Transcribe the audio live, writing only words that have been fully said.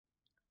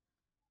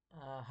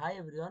Hi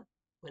everyone,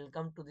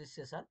 welcome to this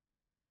session.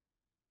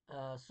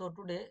 So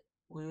today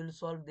we will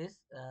solve this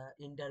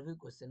interview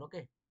question.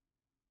 Okay.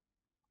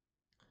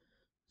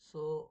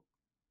 So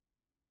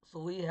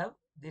we have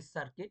this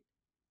circuit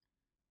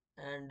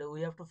and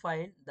we have to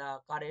find the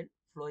current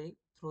flowing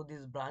through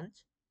this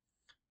branch,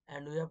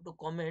 and we have to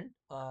comment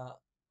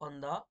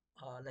on the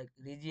like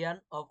region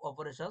of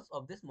operations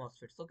of this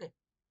MOSFETs. Okay.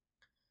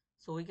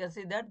 So we can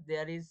see that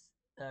there is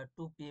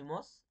two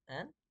PMOS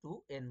and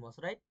two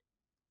NMOS, right?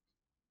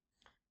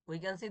 We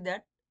can see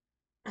that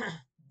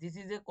this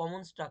is a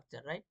common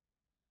structure, right?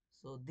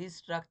 So this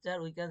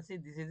structure, we can see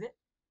this is a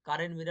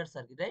current mirror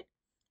circuit, right?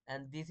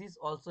 And this is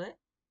also a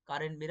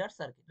current mirror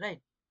circuit, right?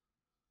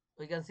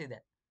 We can see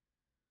that.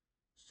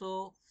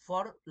 So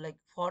for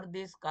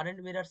this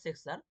current mirror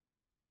section,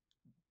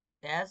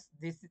 as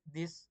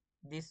this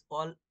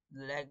all,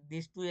 like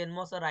these two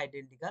NMOS are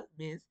identical,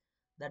 means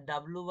the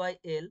W by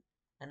L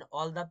and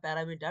all the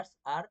parameters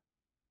are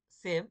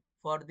same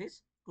for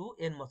these two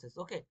NMOSs.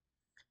 Okay.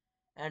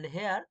 And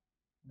here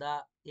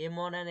the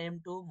M1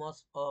 and M2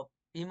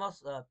 P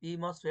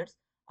MOSFETs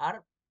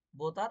are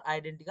both are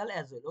identical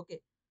as well. Okay,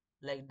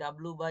 like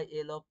W by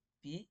L of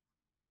P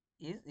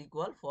is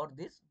equal for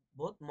this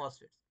both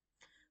MOSFETs.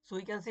 So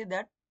we can see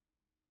that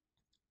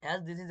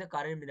as this is a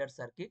current mirror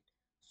circuit,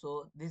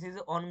 so this is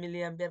a 1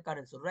 milliampere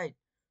current source, right?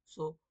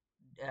 So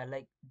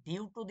like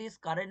due to this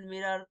current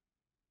mirror,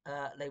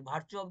 like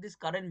virtue of this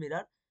current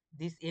mirror,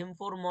 this M4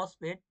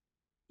 MOSFET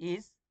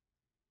is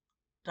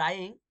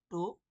trying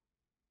to,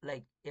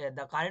 like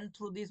the current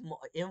through this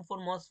M4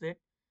 MOSFET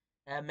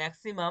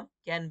maximum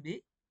can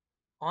be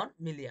on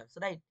milliamps,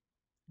 right?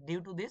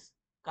 Due to this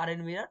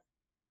current mirror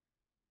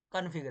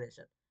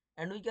configuration.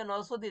 And we can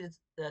also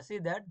see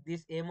that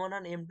this M1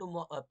 and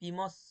M2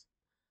 PMOS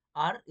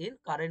are in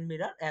current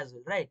mirror as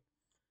well, right?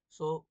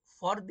 So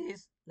for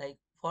this,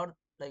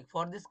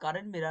 for this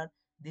current mirror,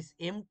 this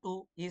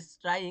M2 is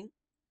trying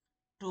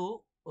to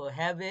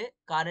have a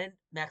current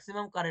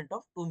maximum current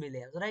of 2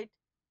 milliamps, right?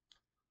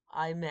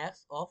 I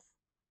max of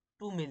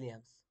 2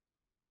 milliamps,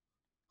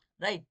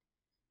 right?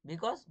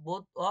 Because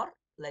both are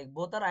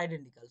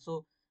identical.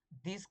 So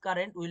this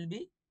current will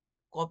be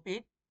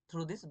copied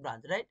through this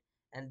branch, right?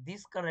 And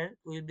this current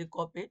will be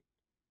copied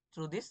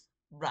through this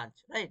branch,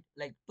 right?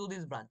 Like to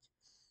this branch.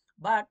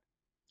 But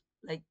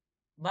like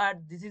but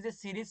this is a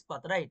series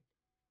path, right?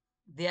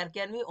 There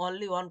can be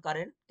only one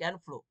current can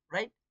flow,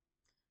 right?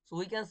 So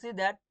we can see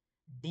that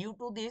due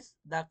to this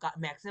the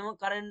maximum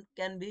current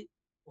can be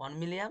 1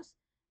 milliamps,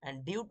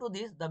 and due to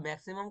this the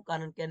maximum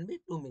current can be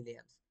 2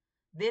 milliamps.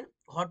 Then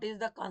what is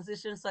the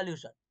consistent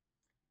solution,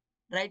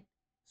 right?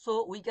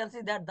 So we can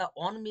see that the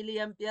 1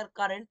 milliampere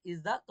current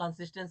is the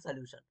consistent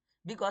solution,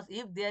 because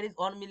if there is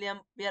 1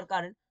 milliampere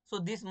current, so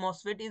this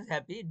MOSFET is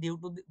happy due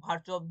to the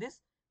virtue of this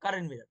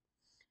current mirror.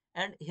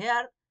 And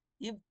here,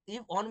 if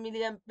 1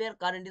 milliampere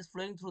current is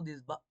flowing through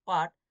this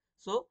part,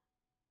 so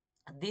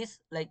this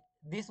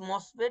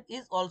MOSFET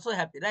is also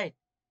happy, right?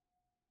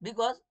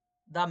 Because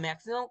the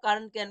maximum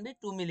current can be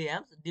 2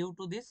 milliamps due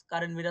to this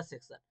current mirror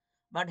section,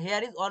 but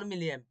here is 1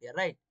 milliampere,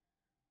 right?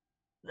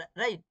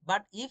 Right.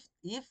 But if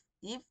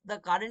the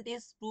current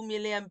is 2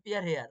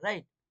 milliampere here,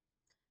 right,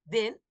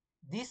 then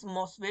this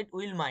MOSFET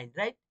will mind,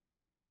 right?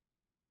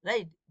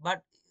 Right.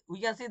 But we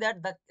can see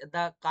that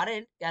the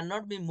current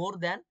cannot be more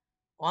than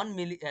 1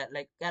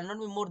 cannot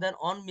be more than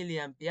 1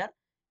 milliampere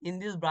in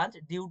this branch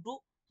due to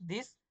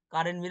this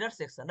current mirror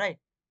section, right?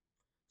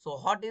 So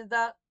what is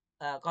the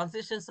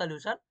consistent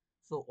solution?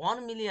 So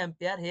 1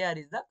 milliampere here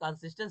is the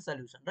consistent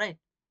solution, right?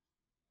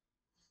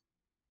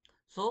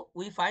 So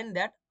we find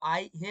that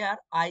I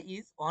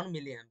is 1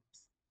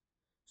 milliamps.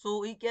 So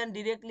we can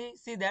directly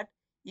see that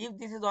if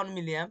this is 1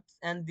 milliamps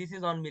and this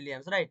is 1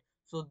 milliamps, right?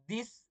 So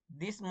this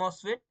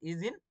MOSFET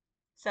is in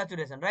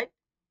saturation, right?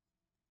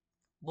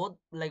 Both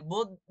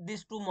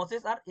these two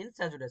MOSFETs are in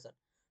saturation.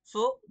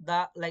 So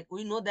the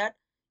we know that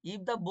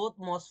if the both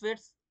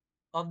MOSFETs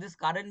of this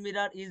current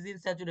mirror is in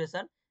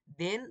saturation,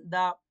 then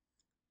the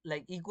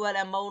equal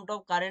amount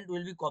of current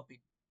will be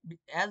copied,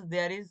 as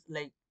there is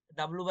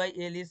W by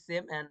L is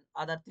same and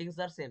other things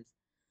are same.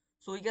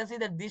 So we can see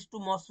that these two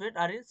MOSFET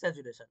are in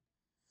saturation,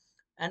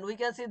 and we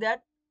can see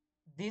that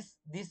this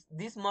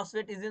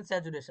MOSFET is in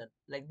saturation,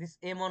 like this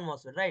M1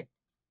 MOSFET, right?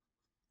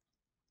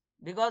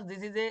 Because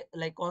this is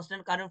a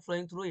constant current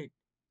flowing through it,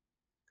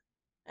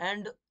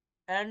 and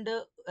and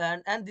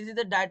this is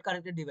a direct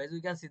connected device.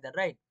 We can see that,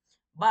 right?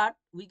 But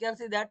we can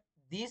see that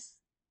this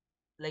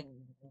like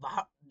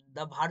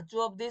the virtue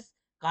of this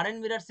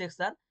current mirror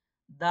section,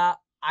 the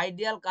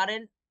ideal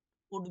current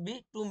would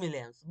be 2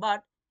 milliamps,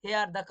 but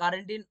here the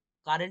current is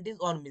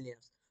 1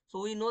 milliamps.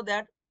 So we know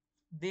that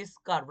this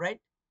curve,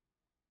 right?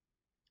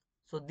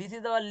 So this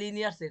is our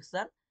linear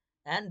section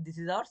and this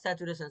is our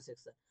saturation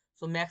section.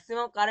 So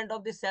maximum current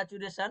of this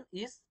saturation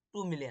is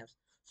 2 milliamps.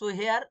 So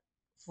here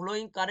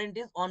flowing current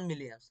is 1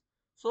 milliamps.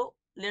 So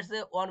let's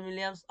say 1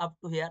 milliamps up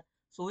to here.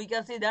 So we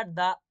can see that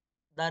the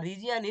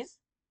region is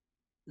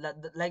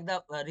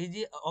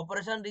region,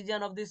 operation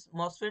region of this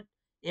MOSFET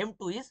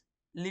M2 is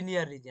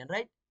linear region,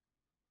 right?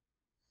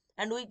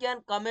 And we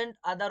can comment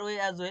other way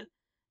as well.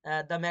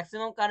 The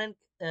maximum current,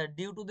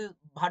 due to the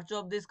virtue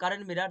of this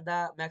current mirror,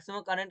 the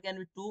maximum current can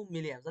be 2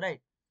 milliamps,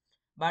 right?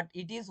 But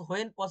it is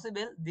when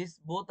possible these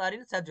both are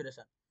in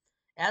saturation.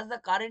 As the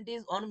current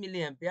is 1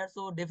 milliampere,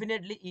 so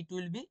definitely it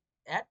will be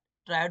at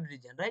triode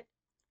region, right?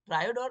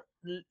 Triode or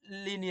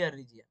linear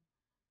region.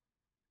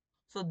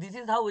 So this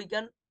is how we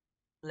can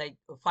like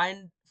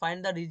find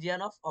the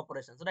region of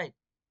operations, right?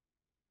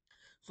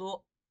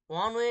 So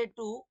one way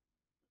to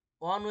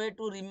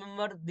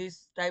remember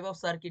this type of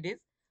circuit is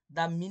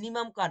the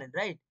minimum current,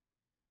 right?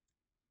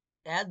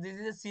 As this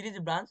is a series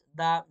branch,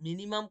 the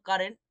minimum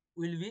current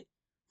will be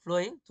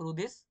flowing through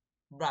this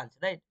branch,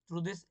 right?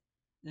 Through this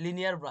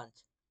linear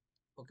branch.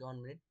 Okay,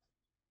 1 minute.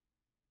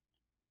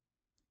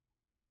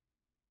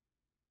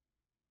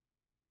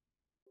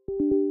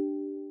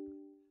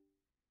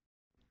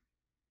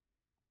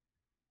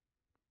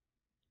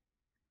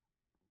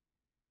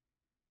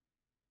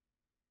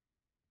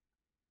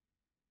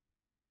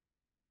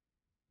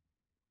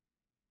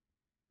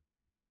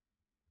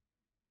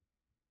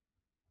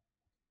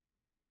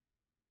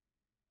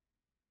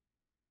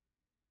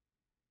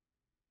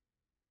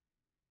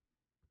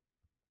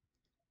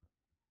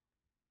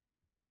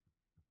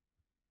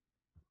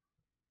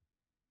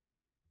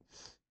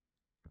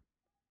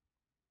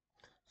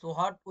 So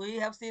what we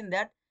have seen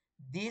that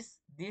these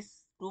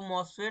two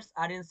MOSFETs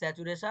are in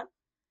saturation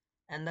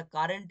and the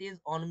current is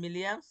 1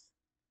 milliamps.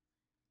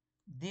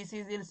 This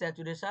is in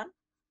saturation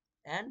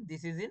and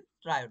this is in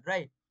triode,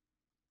 right?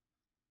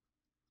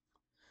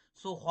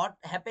 So what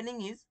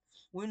happening is,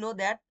 we know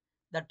that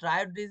the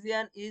triode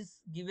region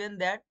is given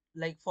that,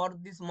 like for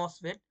this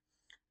MOSFET,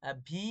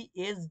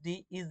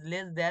 VSD is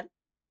less than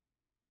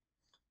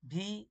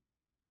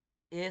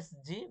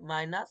VSG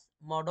minus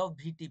mod of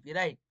VTP,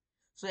 right?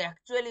 So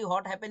actually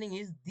what happening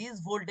is this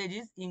voltage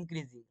is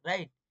increasing,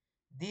 right?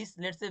 This,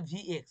 let's say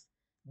Vx,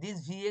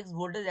 this Vx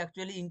voltage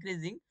actually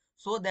increasing,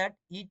 so that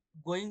it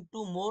going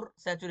to more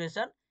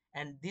saturation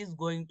and this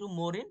going to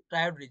more in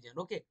triode region.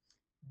 Okay,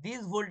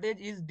 this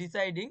voltage is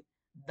deciding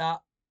the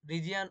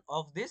region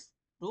of this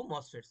two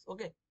MOSFETs.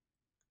 Okay,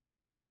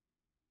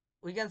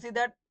 we can see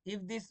that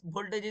if this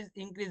voltage is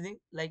increasing,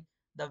 like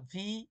the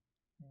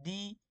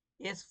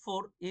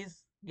VDS4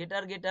 is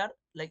greater,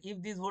 like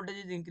if this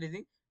voltage is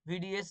increasing,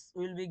 VDS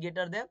will be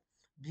greater than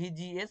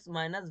VGS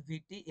minus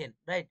VTN,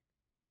 right?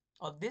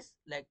 Of this,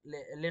 like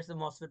let's say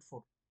MOSFET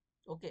 4.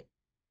 Okay,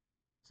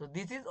 so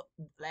this is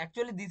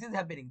actually this is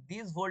happening,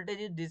 this voltage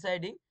is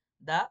deciding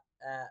the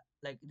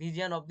like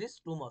region of these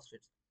two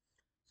MOSFETs.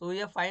 So we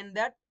have find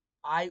that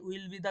I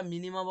will be the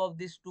minimum of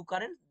these two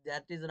currents,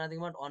 that is nothing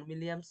but 1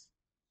 milliamps.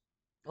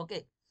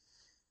 Okay,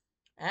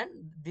 and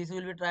this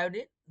will be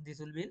triode, this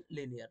will be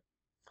linear.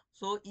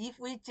 So if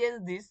we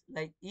change this,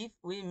 like if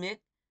we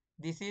make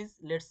this is,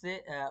 let's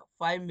say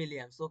 5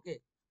 milliamps, okay,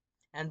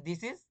 and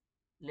this is,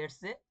 let's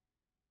say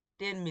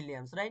 10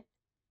 milliamps, right?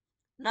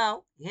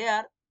 Now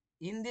here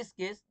in this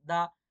case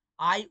the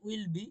I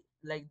will be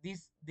like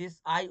this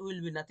I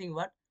will be nothing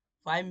but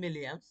 5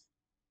 milliamps.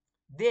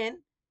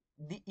 Then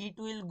it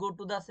will go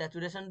to the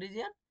saturation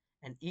region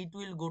and it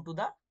will go to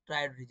the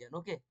triode region.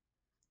 Okay,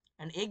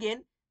 and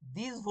again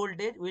this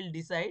voltage will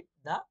decide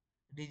the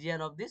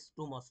region of these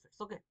two MOSFETs.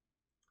 Okay,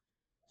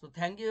 so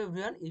thank you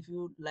everyone. If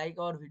you like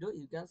our video,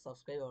 you can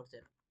subscribe our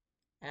channel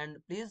and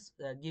please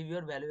give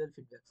your valuable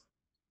feedbacks.